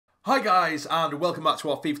Hi guys, and welcome back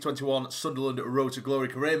to our FIFA 21 Sunderland Road to Glory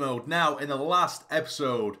career mode. Now, in the last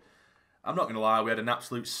episode, I'm not going to lie, we had an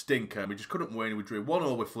absolute stinker. We just couldn't win. We drew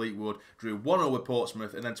 1-0 with Fleetwood, drew 1-0 with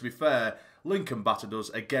Portsmouth, and then to be fair, Lincoln battered us.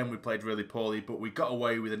 Again, we played really poorly, but we got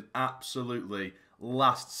away with an absolutely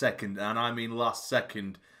last second, and I mean last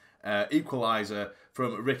second, equaliser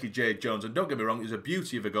from Ricky J. Jones. And don't get me wrong, it was a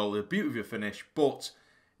beauty of a goal, a beauty of a finish, but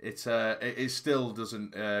it still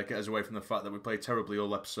doesn't get us away from the fact that we played terribly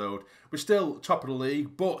all episode. We're still top of the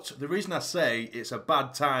league, but the reason I say it's a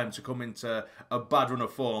bad time to come into a bad run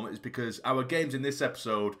of form is because our games in this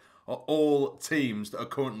episode are all teams that are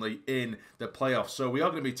currently in the playoffs. So we are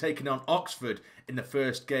going to be taking on Oxford in the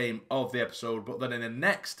first game of the episode, but then in the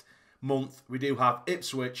next month we do have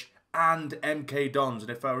Ipswich and MK Dons, and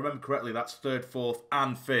if I remember correctly, that's 3rd, 4th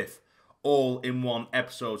and 5th. All in one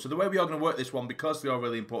episode. So the way we are going to work this one, because they are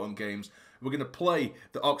really important games, we're going to play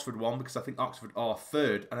the Oxford one because I think Oxford are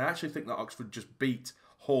 3rd, and I actually think that Oxford just beat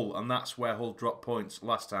Hull, and that's where Hull dropped points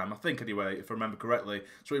last time. I think anyway, if I remember correctly.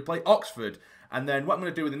 So we play Oxford, and then what I'm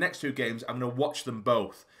going to do with the next two games, I'm going to watch them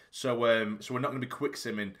both. So we're not going to be quick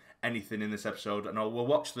simming anything in this episode, and we'll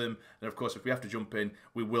watch them, and of course if we have to jump in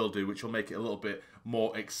we will do, which will make it a little bit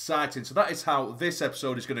more exciting. So that is how this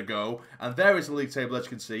episode is going to go, and there is the league table as you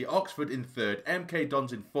can see. Oxford in 3rd, MK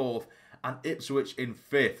Dons in 4th and Ipswich in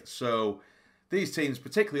 5th. So these teams,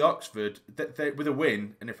 particularly Oxford, they, with a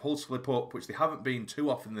win, and if Hull slip up, which they haven't been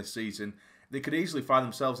too often this season, they could easily find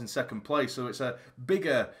themselves in 2nd place. So it's a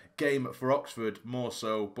bigger game for Oxford, more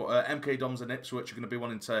so. But MK Dons and Ipswich are going to be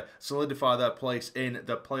wanting to solidify their place in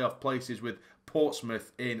the playoff places, with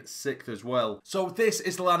Portsmouth in 6th as well. So this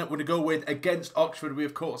is the lineup we're going to go with against Oxford. We,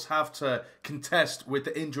 of course, have to contest with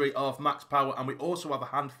the injury of Max Power, and we also have a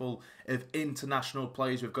handful of international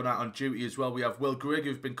players who've gone out on duty as well. We have Will Grigg,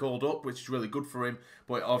 who's been called up, which is really good for him,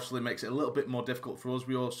 but it obviously makes it a little bit more difficult for us.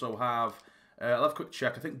 We also have, I'll have a quick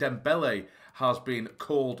check, I think Dembele has been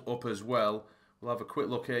called up as well. We'll have a quick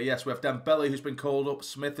look here. Yes, we have Dembele who's been called up.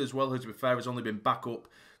 Smith as well, who to be fair has only been back up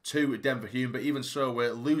to Denver Hume. But even so,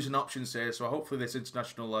 we're losing options here. So hopefully this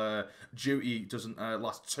international duty doesn't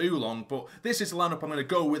last too long. But this is the lineup I'm going to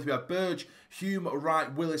go with. We have Burge, Hume,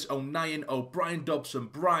 Wright, Willis, O'Nien, O'Brien, Dobson,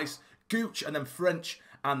 Bryce, Gooch, and then French.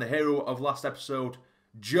 And the hero of last episode,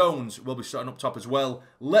 Jones, will be starting up top as well.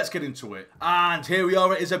 Let's get into it. And here we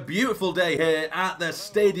are. It is a beautiful day here at the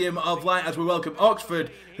Stadium of Light as we welcome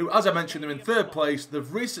Oxford, who, as I mentioned, they're in 3rd place.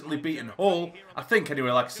 They've recently beaten Hull. I think,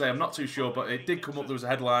 anyway, like I say, I'm not too sure, but it did come up. There was a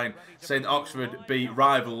headline saying Oxford beat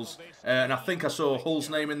rivals. And I think I saw Hull's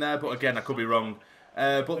name in there, but again, I could be wrong.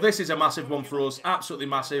 But this is a massive one for us. Absolutely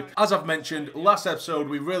massive. As I've mentioned, last episode,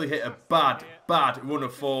 we really hit a bad run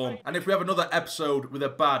of form. And if we have another episode with a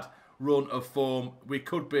bad run of form, we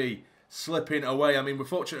could be slipping away. I mean, we're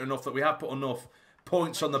fortunate enough that we have put enough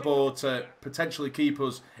points on the board to potentially keep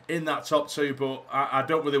us in that top 2, but I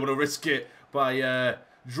don't really want to risk it by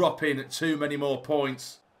dropping too many more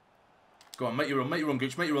points. Go on, make your run,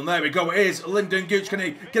 Gooch, make your run. There we go, it is Lyndon Gooch. Can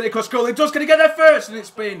he get it across goal? He does. Can he get there first? And it's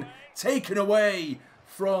been taken away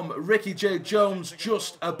from Ricky J. Jones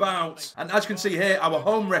just about. And as you can see here, our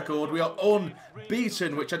home record, we are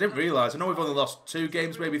unbeaten, which I didn't realise. I know we've only lost 2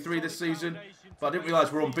 games, maybe 3 this season, but I didn't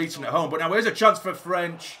realise we're unbeaten at home. But now here's a chance for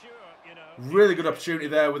French. Really good opportunity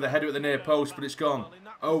there with the header at the near post, but it's gone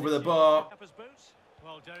over the bar.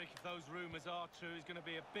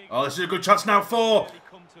 Oh, this is a good chance now for...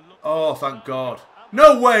 Oh, thank God.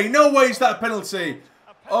 No way is that a penalty.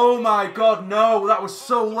 Oh my God, no, that was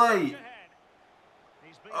so late.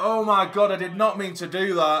 Oh my God, I did not mean to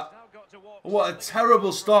do that. What a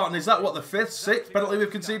terrible start. And is that, what, the 5th, 6th penalty we've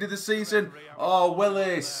conceded this season? Oh,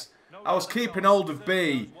 Willis. I was keeping hold of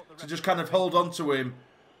B to just kind of hold on to him.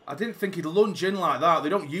 I didn't think he'd lunge in like that. They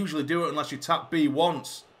don't usually do it unless you tap B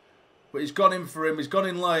once. But he's gone in for him. He's gone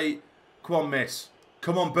in late. Come on, miss.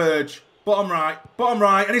 Come on, Burge. Bottom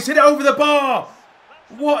right. And he's hit it over the bar.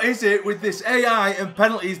 What is it with this AI and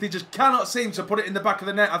penalties? They just cannot seem to put it in the back of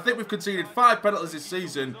the net. I think we've conceded 5 penalties this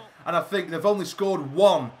season, and I think they've only scored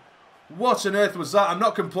 1. What on earth was that? I'm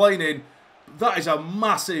not complaining. That is a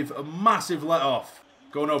massive let-off.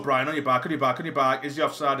 Go on, O'Brien, on your back. Is he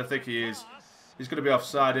offside? I think he is. He's going to be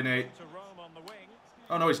offside, isn't he?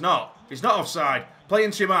 Oh, no, he's not. He's not offside. Play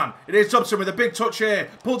into your man. It is Dobson with a big touch here.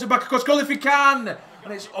 Pulls it back across goal if he can.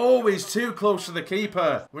 And it's always too close to the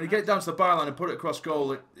keeper. When you get down to the byline and put it across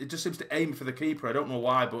goal, it just seems to aim for the keeper. I don't know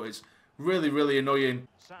why, but it's really annoying.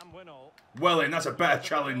 Well in, that's a better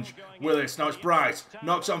challenge. Willis, now it's Bryce.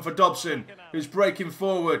 Knocks on for Dobson, who's breaking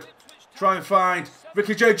forward. Try and find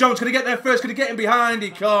Ricky J. Jones. Can he get there first? Can he get in behind? He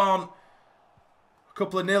can't. A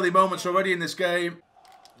couple of nearly moments already in this game.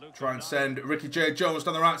 Try and send Ricky J. Jones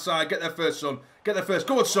down the right side. Get there first, son. Get there first.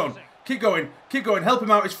 Go on, son. Keep going. Keep going. Help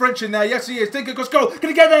him out. It's French in there. Yes, he is. Dinker goes goal. Can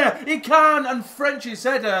he get there? He can. And French's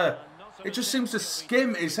header. It just seems to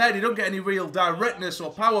skim his head. He don't get any real directness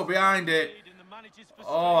or power behind it.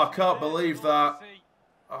 Oh, I can't believe that.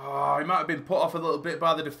 Oh, he might have been put off a little bit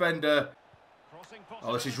by the defender.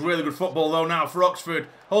 Oh, this is really good football, though, now for Oxford.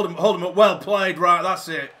 Hold him up. Well played. Right, that's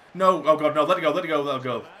it. No. Oh, God, no. Let it go. Let it go. Let it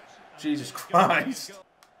go. Jesus Christ.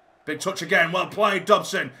 Big touch again. Well played,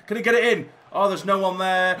 Dobson. Can he get it in? Oh, there's no one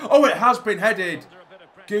there. Oh, it has been headed.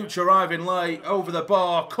 Gooch arriving late over the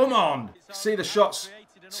bar. Come on. See the shots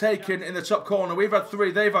taken in the top corner. We've had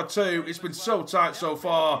 3. They've had 2. It's been so tight so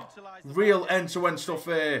far. Real end-to-end stuff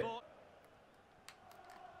here.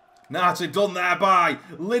 Nicely done there by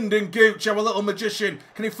Lyndon Gooch, our little magician.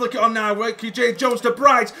 Can he flick it on now? Ricky J. Jones to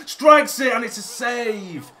Bright. Strikes it, and it's a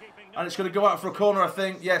save. And it's going to go out for a corner, I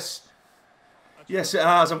think. Yes. Yes, it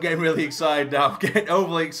has. I'm getting really excited now. I'm getting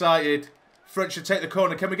overly excited. French should take the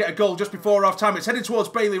corner. Can we get a goal just before half-time? It's heading towards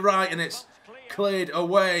Bailey Wright, and it's cleared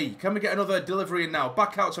away. Can we get another delivery in now?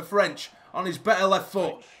 Back out to French on his better left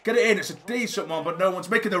foot. Get it in. It's a decent one, but no one's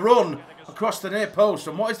making the run across the near post.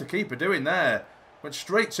 And what is the keeper doing there? Went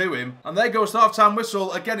straight to him. And there goes the half-time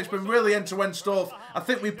whistle. Again, it's been really end-to-end stuff. I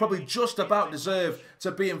think we probably just about deserve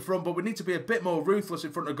to be in front, but we need to be a bit more ruthless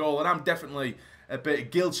in front of goal. And I'm definitely a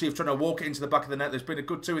bit guilty of trying to walk it into the back of the net. There's been a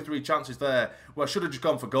good 2 or 3 chances there where I should have just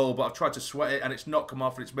gone for goal, but I've tried to sweat it and it's not come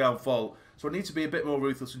off and it's my own fault. So I need to be a bit more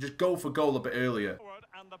ruthless and just go for goal a bit earlier.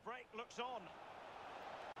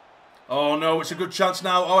 Oh no, it's a good chance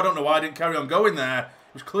now. Oh, I don't know why I didn't carry on going there.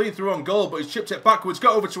 It was clean through on goal, but he's chipped it backwards.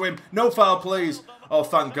 Got over to him. No foul, please. Oh,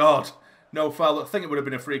 thank God. No foul. I think it would have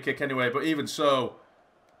been a free kick anyway, but even so,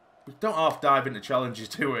 we don't half dive into challenges,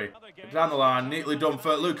 do we? Down the line, neatly done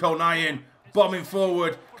for Luke O'Nien. Bombing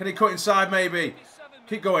forward. Can he cut inside maybe?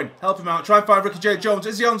 Keep going. Help him out. Try and find Ricky J. Jones.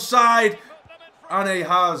 Is he onside? And he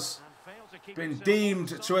has been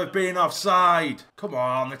deemed to have been offside. Come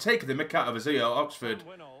on. They're taking the mick out of us here, Oxford.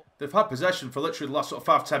 They've had possession for literally the last sort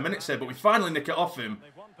of 5-10 minutes here, but we finally nick it off him.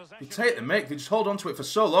 They take the mick. They just hold on to it for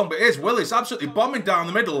so long. But here's Willis absolutely bombing down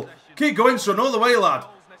the middle. Keep going, son. All the way, lad.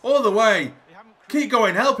 All the way. Keep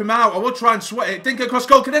going. Help him out. I will try and sweat it. Dink across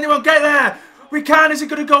goal. Can anyone get there? We can. Is it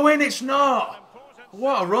going to go in? It's not.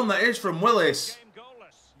 What a run that is from Willis.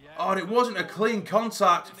 Oh, and it wasn't a clean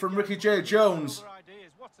contact from Ricky J. Jones.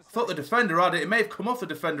 I thought the defender had it. It may have come off the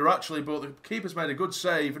defender, actually, but the keeper's made a good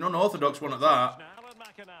save. An unorthodox one at that.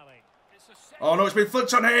 Oh, no, it's been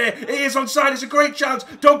flicked on here. He is onside. It's a great chance.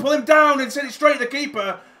 Don't pull him down and send it straight to the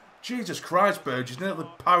keeper. Jesus Christ, Burge. He's nearly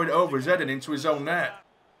powered it over his head and into his own net.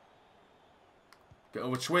 Get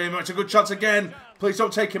over to him. It's a good chance again. Please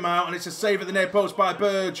don't take him out. And it's a save at the near post by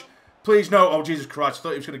Burge. Please no. Oh, Jesus Christ. I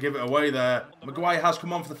thought he was going to give it away there. Maguire has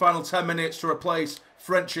come on for the final 10 minutes to replace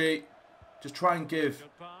Frenchie. Just try and give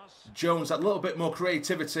Jones that little bit more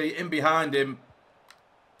creativity in behind him.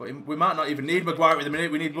 But we might not even need Maguire at the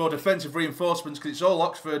minute. We need more defensive reinforcements because it's all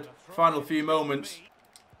Oxford. Final few moments.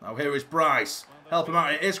 Now here is Bryce. Help him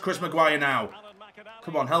out. It is Chris Maguire now.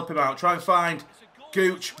 Come on, help him out. Try and find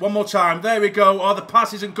Gooch. One more time. There we go. Oh, the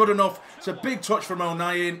pass isn't good enough. It's a big touch from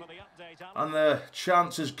O'Nien. And the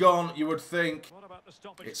chance has gone, you would think.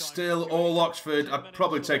 It's still all Oxford. I'd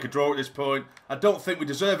probably take a draw at this point. I don't think we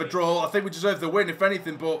deserve a draw. I think we deserve the win, if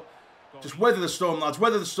anything. But just weather the storm, lads.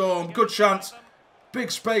 Weather the storm. Good chance. Big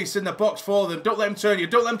space in the box for them. Don't let him turn you.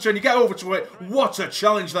 Don't let him turn you. Get over to it. What a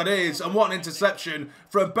challenge that is. And what an interception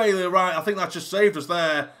from Bailey Wright. I think that just saved us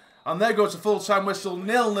there. And there goes the full-time whistle.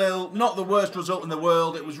 0-0. Not the worst result in the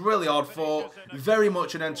world. It was really hard fought. Very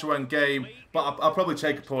much an end-to-end game. But I'll probably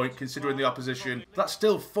take a point considering the opposition. That's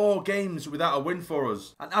still 4 games without a win for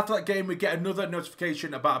us. And after that game, we get another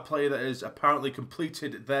notification about a player that has apparently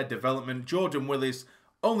completed their development. Jordan Willis,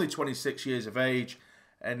 only 26 years of age.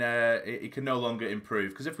 And he can no longer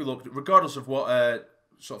improve. Because if we look, regardless of what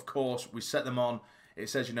sort of course we set them on, it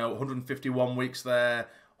says, you know, 151 weeks there,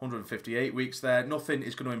 158 weeks there. Nothing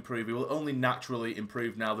is going to improve. He will only naturally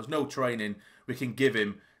improve now. There's no training we can give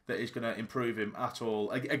him that is going to improve him at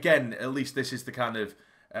all. Again, at least this is the kind of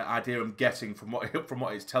idea I'm getting from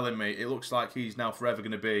what it's telling me. It looks like he's now forever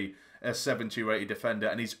going to be a 70 rated defender,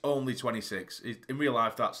 and he's only 26. In real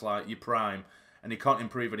life, that's like your prime. And he can't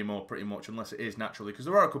improve anymore pretty much unless it is naturally. Because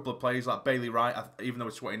there are a couple of players like Bailey Wright, even though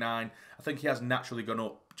he's 29, I think he has naturally gone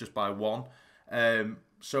up just by 1.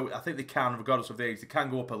 So I think they can, regardless of the age, they can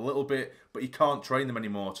go up a little bit, but you can't train them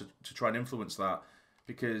anymore to try and influence that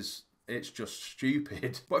because it's just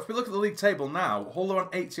stupid. But if we look at the league table now, Hull are on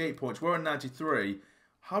 88 points, we're on 93.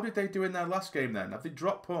 How did they do in their last game then? Have they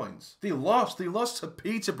dropped points? They lost. They lost to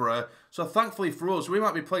Peterborough. So thankfully for us, we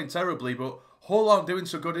might be playing terribly, but Hull aren't doing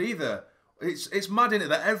so good either. It's mad, isn't it,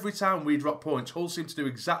 that every time we drop points, Hull seem to do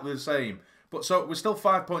exactly the same. But so we're still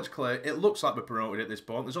 5 points clear. It looks like we're promoted at this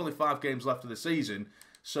point. There's only 5 games left of the season.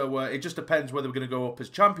 So it just depends whether we're going to go up as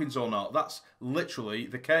champions or not. That's literally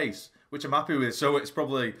the case, which I'm happy with. So it's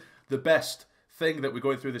probably the best thing that we're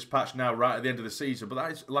going through this patch now, right at the end of the season. But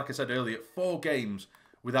that is, like I said earlier, 4 games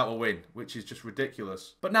without a win, which is just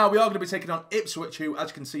ridiculous. But now we are going to be taking on Ipswich, who, as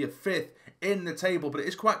you can see, are 5th in the table. But it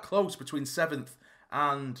is quite close between 7th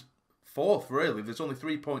and 4th, really. There's only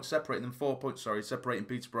 3 points separating them, 4 points, sorry, separating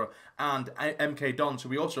Peterborough and MK Dons, who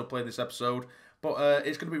we also play in this episode. But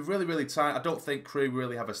it's going to be really, really tight. I don't think Crewe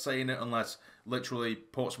really have a say in it unless literally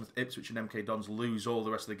Portsmouth, Ipswich and MK Dons lose all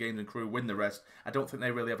the rest of the games and Crewe win the rest. I don't think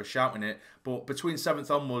they really have a shout in it. But between 7th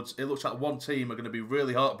onwards, it looks like one team are going to be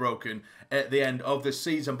really heartbroken at the end of this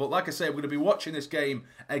season. But like I said, we're going to be watching this game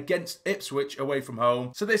against Ipswich away from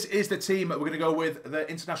home. So this is the team that we're going to go with. The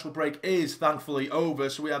international break is thankfully over.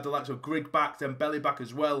 So we have the likes of Grigg back, Dembele back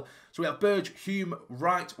as well. So we have Burge, Hume,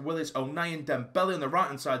 Wright, Willis, O'Nien, Dembele on the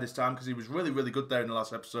right-hand side this time because he was really, really good there in the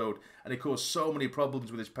last episode. And he caused so many problems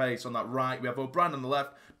with his pace on that right. We have O'Brien on the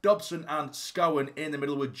left, Dobson and Scowen in the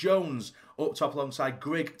middle with Jones up top alongside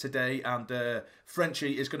Grigg today. And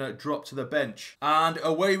Frenchie is going to drop to the bench. And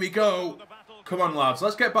away we go. Come on, lads.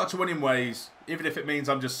 Let's get back to winning ways. Even if it means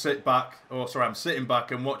I'm just sitting back and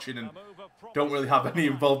watching and don't really have any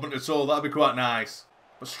involvement at all. That'd be quite nice.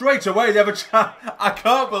 But straight away, they have a chance. I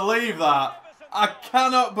can't believe that. I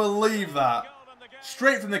cannot believe that.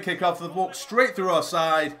 Straight from the kickoff, they've walked straight through our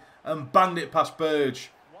side and banged it past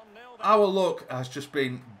Burge. Our luck has just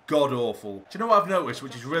been god-awful. Do you know what I've noticed,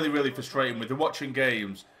 which is really, really frustrating with the watching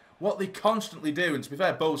games? What they constantly do, and to be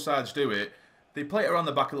fair, both sides do it, they play it around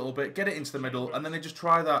the back a little bit, get it into the middle, and then they just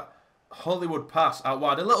try that Hollywood pass out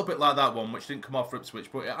wide. A little bit like that one, which didn't come off for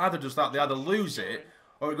Ipswich, but it either does that, they either lose it,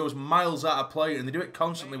 or it goes miles out of play, and they do it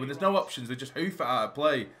constantly. When there's no options, they just hoof it out of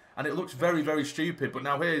play. And it looks very, very stupid. But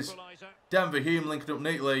now here's Denver Hume linking up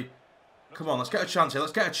neatly. Come on, let's get a chance here.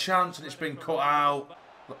 Let's get a chance, and it's been cut out.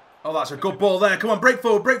 Oh, that's a good ball there. Come on, break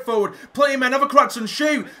forward, break forward. Play him in, have a Crathorne,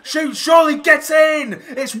 shoot. Shoot, surely get in.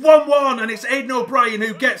 It's 1-1, and it's Haydn O'Brien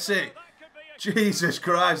who gets it. Jesus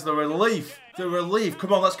Christ, the relief. The relief.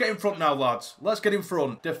 Come on, let's get in front now, lads. Let's get in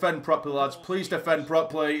front. Defend properly, lads. Please defend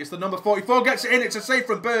properly. It's the number 44. Gets it in. It's a save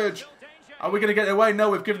from Burge. Are we going to get it away? No,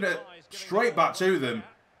 we've given it straight back to them.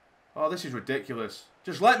 Oh, this is ridiculous.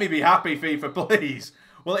 Just let me be happy, FIFA, please.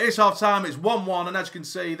 Well, it is half-time. It's 1-1, and as you can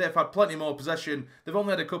see, they've had plenty more possession. They've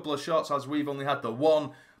only had a couple of shots, as we've only had the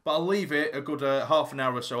one. But I'll leave it a good half an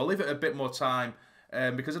hour or so. I'll leave it a bit more time.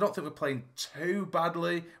 Because I don't think we're playing too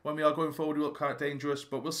badly when we are going forward. We look quite dangerous,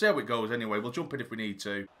 but we'll see how it goes anyway. We'll jump in if we need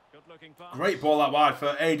to. Great ball out wide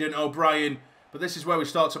for Haydn O'Brien, but this is where we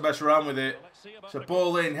start to mess around with it. So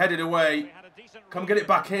ball in, headed away. Come get it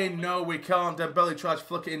back in. No, we can't. Dembele tries to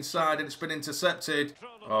flick it inside, and it's been intercepted.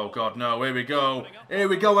 Oh, God, no. Here we go. Here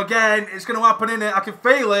we go again. It's going to happen, innit? I can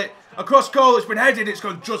feel it. Across goal, it's been headed. It's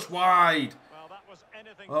gone just wide.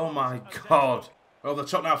 Oh, my God. Over the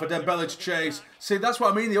top now for Dembele to chase. See, that's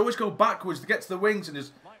what I mean. They always go backwards to get to the wings and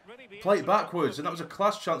just play it backwards. And that was a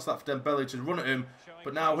class chance that for Dembele to run at him.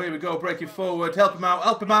 But now here we go, breaking forward. Help him out,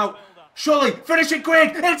 help him out. Surely, finish it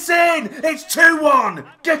quick. It's in. It's 2-1.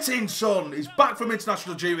 Get in, son. He's back from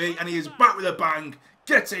international duty and he is back with a bang.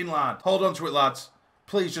 Get in, lad. Hold on to it, lads.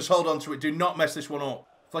 Please just hold on to it. Do not mess this one up.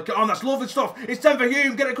 Flick it on. That's lovely stuff. It's Denver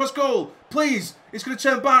Hume. Get it across goal. Please. It's going to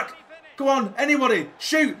turn back. Go on, anybody.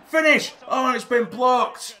 Shoot. Finish. Oh, and it's been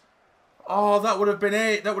blocked. Oh, that would have been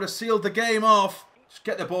it. That would have sealed the game off. Just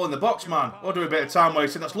get the ball in the box, man. Or do a bit of time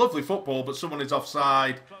wasting. That's lovely football, but someone is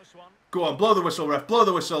offside. Go on, blow the whistle, ref. Blow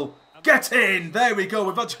the whistle. Get in. There we go.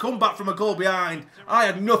 We've had to come back from a goal behind. I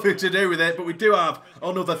had nothing to do with it, but we do have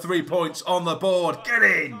another 3 points on the board. Get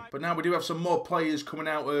in. But now we do have some more players coming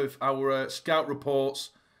out of our scout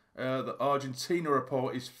reports. The Argentina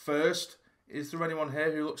report is first. Is there anyone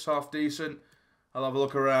here who looks half decent? I'll have a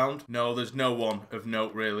look around. No, there's no one of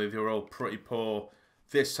note, really. They're all pretty poor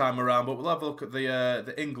this time around. But we'll have a look at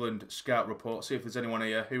the England scout report, see if there's anyone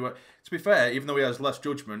here who, to be fair, even though he has less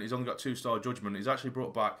judgment, he's only got 2-star judgment, he's actually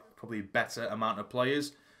brought back probably a better amount of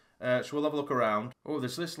players. So we'll have a look around. Oh,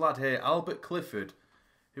 there's this lad here, Albert Clifford,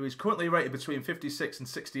 who is currently rated between 56 and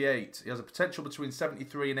 68. He has a potential between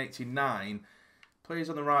 73 and 89. Plays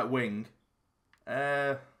on the right wing.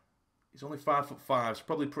 He's only 5'5", so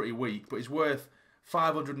probably pretty weak, but he's worth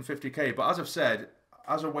 550k. But as I've said,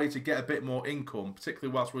 as a way to get a bit more income,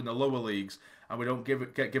 particularly whilst we're in the lower leagues and we don't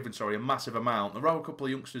get given a massive amount. There are a couple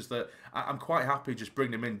of youngsters that I'm quite happy just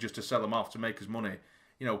bring them in just to sell them off to make us money.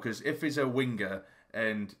 You know, because if he's a winger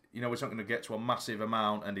and, you know, he's not going to get to a massive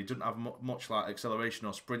amount and he doesn't have much like acceleration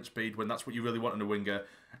or sprint speed when that's what you really want in a winger,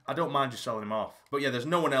 I don't mind just selling him off. But yeah, there's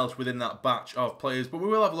no one else within that batch of players. But we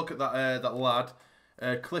will have a look at that lad,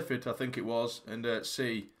 Clifford, I think it was, and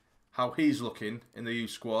see how he's looking in the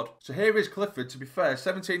youth squad. So here is Clifford, to be fair,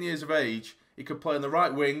 17 years of age. He could play on the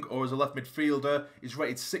right wing or as a left midfielder. He's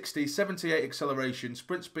rated 60, 78 acceleration,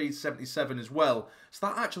 sprint speed 77 as well. So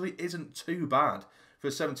that actually isn't too bad for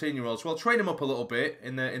a 17-year-old. So I'll train him up a little bit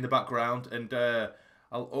in the background, and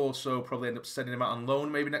I'll also probably end up sending him out on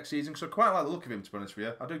loan maybe next season, because I quite like the look of him, to be honest with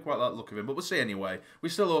you. I do quite like the look of him, but we'll see anyway. We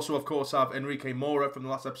still also, of course, have Enrique Mora from the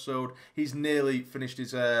last episode. He's nearly finished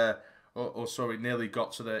his... nearly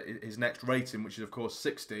got to his next rating, which is, of course,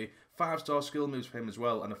 60. 5-star skill moves for him as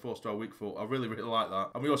well, and a 4-star weak foot. I really, really like that.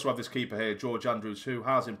 And we also have this keeper here, George Andrews, who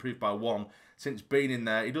has improved by 1 since being in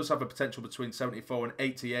there. He does have a potential between 74 and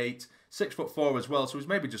 88. 6'4" as well, so he's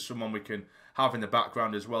maybe just someone we can have in the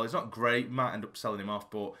background as well. He's not great, might end up selling him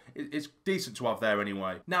off, but it's decent to have there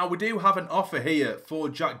anyway. Now, we do have an offer here for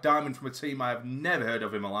Jack Diamond from a team I have never heard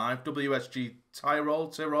of in my life. WSG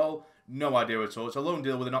Tyrol. No idea at all. It's a loan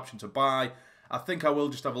deal with an option to buy. I think I will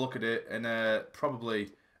just have a look at it and probably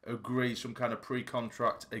agree some kind of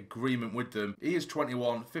pre-contract agreement with them. He is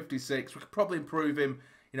 21, 56. We could probably improve him,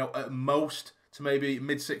 you know, at most to maybe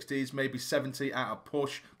mid-60s, maybe 70 at a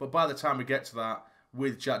push. But by the time we get to that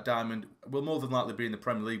with Jack Diamond, we'll more than likely be in the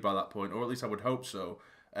Premier League by that point, or at least I would hope so.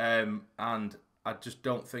 And I just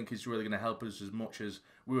don't think he's really going to help us as much as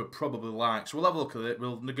we would probably like. So we'll have a look at it.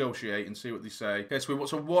 We'll negotiate and see what they say. Okay, so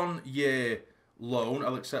what's a 1-year loan?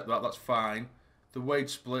 I'll accept that. That's fine. The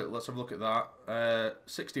wage split, let's have a look at that.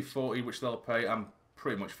 60-40, which they'll pay. I'm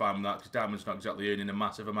pretty much fine with that because Diamond's not exactly earning a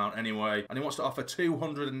massive amount anyway. And he wants to offer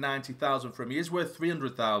 290,000 for him. He is worth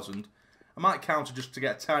 300,000. I might counter just to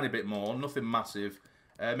get a tiny bit more. Nothing massive.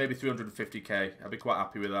 Maybe 350k. I'd be quite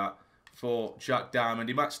happy with that for Jack Diamond.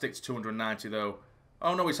 He might stick to 290 though.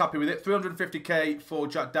 Oh no, he's happy with it. 350k for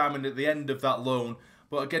Jack Diamond at the end of that loan.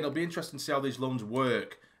 But again, it'll be interesting to see how these loans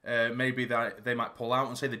work. Maybe that they might pull out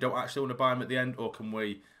and say they don't actually want to buy him at the end, or can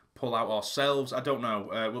we pull out ourselves? I don't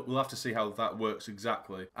know. We'll have to see how that works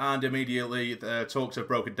exactly. And immediately, the talks have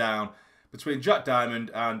broken down between Jack Diamond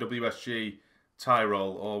and WSG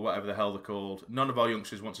Tyrol, or whatever the hell they're called. None of our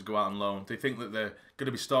youngsters want to go out on loan. They think that they're going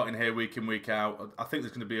to be starting here week in, week out. I think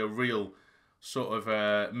there's going to be a real sort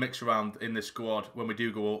of mix around in this squad when we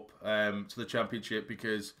do go up to the Championship,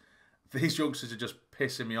 because these youngsters are just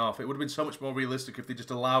pissing me off. It would have been so much more realistic if they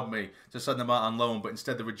just allowed me to send them out on loan, but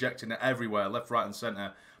instead they're rejecting it everywhere, left, right and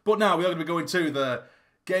centre. But now we are going to be going to the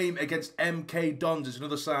game against MK Dons. It's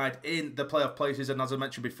another side in the playoff places, and as I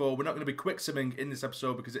mentioned before, we're not going to be quick simming in this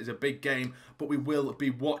episode because it is a big game, but we will be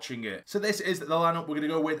watching it. So this is the lineup we're going to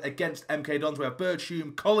go with against MK Dons. We have Bird,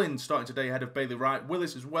 Hume, Collins starting today ahead of Bailey Wright,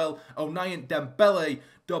 Willis as well, O'Nien, Dembele,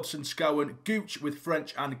 Dobson, Scowen, Gooch with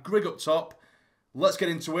French and Grigg up top. Let's get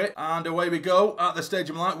into it, and away we go at the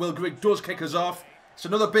Stadium Light. Will Grigg does kick us off. It's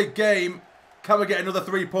another big game. Can we get another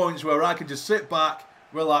 3 points where I can just sit back,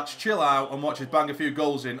 relax, chill out and watch us bang a few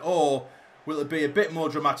goals in? Or will it be a bit more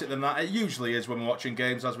dramatic than that? It usually is when we're watching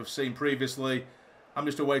games, as we've seen previously. I'm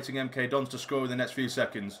just awaiting MK Dons to score in the next few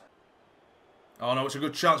seconds. Oh no, it's a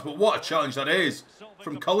good chance, but what a challenge that is.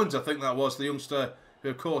 From Collins, I think that was, the youngster, who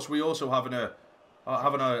of course we also have a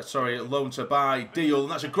loan to buy deal.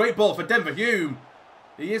 And that's a great ball for Denver Hume.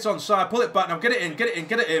 He is onside. Pull it back now. Get it in, get it in,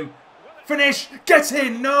 get it in. Finish! Get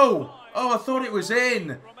in! No! Oh, I thought it was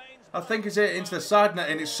in. I think it's into the side net,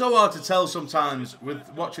 and it's so hard to tell sometimes with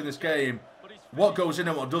watching this game what goes in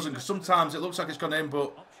and what doesn't, because sometimes it looks like it's gone in,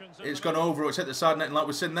 but it's gone over, or it's hit the side net, and like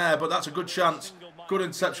we're sitting there. But that's a good chance. Good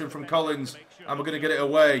interception from Collins, and we're going to get it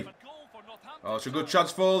away. Oh, it's a good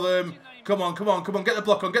chance for them. Come on, come on, come on. Get the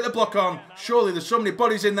block on, get the block on. Surely there's so many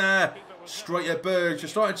bodies in there. Straight at Burge. You're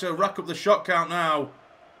starting to rack up the shot count now.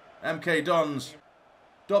 MK Dons.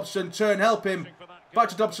 Dobson, turn, help him. Back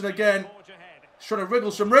to Dobson again. He's trying to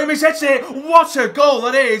wriggle some room. He's hit it. What a goal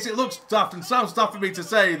that is. It looks daft and sounds daft for me to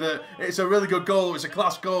say that it's a really good goal. It's a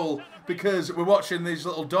class goal because we're watching these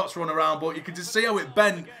little dots run around, but you can just see how it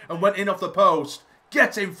bent and went in off the post.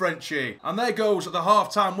 Get in, Frenchie. And there goes the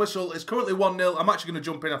half-time whistle. It's currently 1-0. I'm actually going to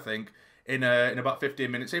jump in, I think, in about 15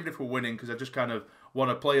 minutes, even if we're winning, because I just kind of want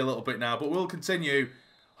to play a little bit now. But we'll continue.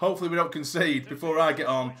 Hopefully we don't concede before I get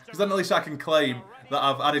on, because then at least I can claim that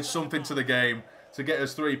I've added something to the game to get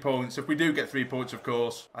us 3 points. If we do get 3 points, of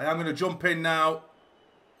course. I am going to jump in now.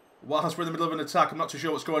 whilst we're in the middle of an attack. I'm not too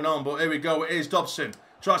sure what's going on, but here we go. It is Dobson.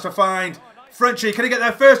 Tries to find Frenchie. Can he get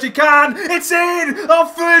there first? He can! It's in! Our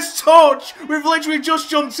first touch! We've literally just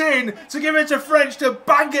jumped in to give it to French to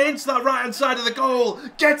bang it into that right-hand side of the goal.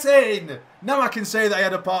 Get in! Now I can say that I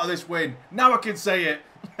had a part of this win. Now I can say it.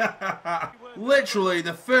 Literally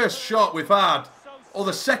the first shot we've had, or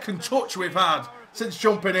the second touch we've had since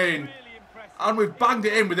jumping in. And we've banged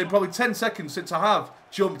it in within probably 10 seconds since I have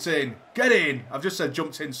jumped in. Get in! I've just said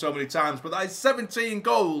jumped in so many times, but that is 17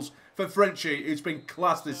 goals for Frenchie, who's been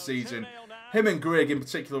class this season. Him and Grigg in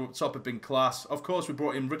particular up top have been class. Of course, we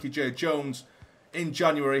brought in Ricky J. Jones in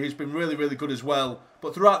January, who's been really, really good as well.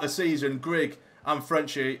 But throughout the season, Grigg and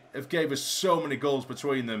Frenchie have gave us so many goals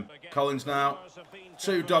between them. Collins now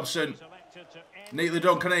to Dobson. Neatly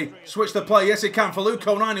done. Can he switch the play? Yes, he can. For Luke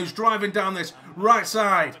O'Nien, who's driving down this right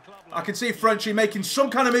side. I can see Frenchie making some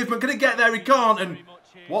kind of movement. Can he get there? He can't. And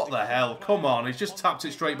what the hell? Come on. He's just tapped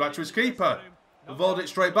it straight back to his keeper. Balled it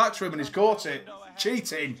straight back to him and he's caught it.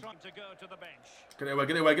 Cheating. Get it away,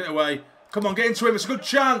 get it away, get it away. Come on, get into him. It's a good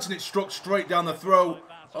chance. And it struck straight down the throat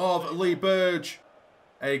of Lee Burge.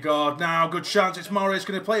 Hey, God. Now, good chance. It's Morris.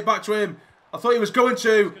 Going to play it back to him. I thought he was going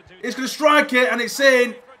to. He's going to strike it and it's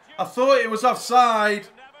in. I thought it was offside.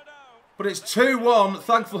 But it's 2-1.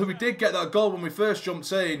 Thankfully, we did get that goal when we first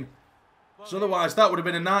jumped in. So otherwise, that would have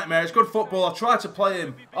been a nightmare. It's good football. I tried to play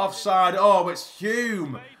him offside. Oh, it's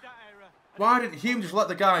Hume. Why didn't Hume just let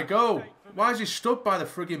the guy go? Why is he stood by the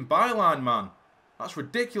frigging byline, man? That's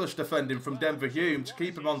ridiculous defending from Denver Hume to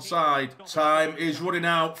keep him on side. Time is running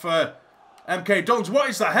out for MK Dons. What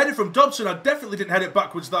is that header from Dobson? I definitely didn't head it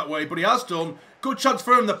backwards that way, but he has done. Good chance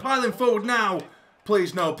for him. They're piling forward now.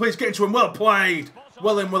 Please, no. Please get into him. Well played.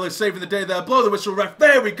 Well in, Willis saving the day there. Blow the whistle, ref.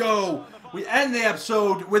 There we go. We end the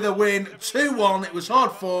episode with a win. 2-1. It was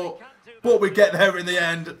hard fought, but we get there in the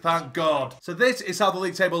end, thank God. So this is how the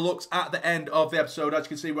league table looks at the end of the episode. As you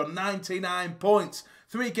can see, we're on 99 points.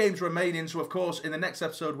 3 games remaining, so of course, in the next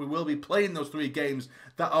episode, we will be playing those 3 games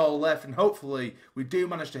that are left, and hopefully, we do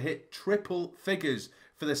manage to hit triple figures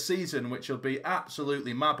for the season, which will be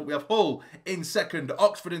absolutely mad. But we have Hull in 2nd,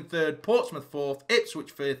 Oxford in 3rd, Portsmouth 4th,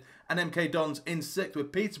 Ipswich 5th, and MK Dons in 6th,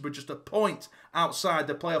 with Peterborough just a point outside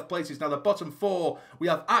the playoff places. Now, the bottom 4, we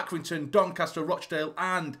have Accrington, Doncaster, Rochdale,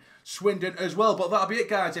 and Swindon as well. But that'll be it,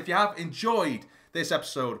 guys. If you have enjoyed this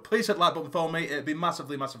episode, please hit the like button for me. It'd be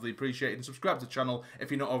massively, massively appreciated. And subscribe to the channel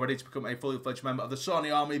if you're not already to become a fully fledged member of the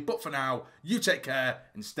Sarny Army. But for now, you take care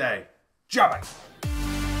and stay jamming.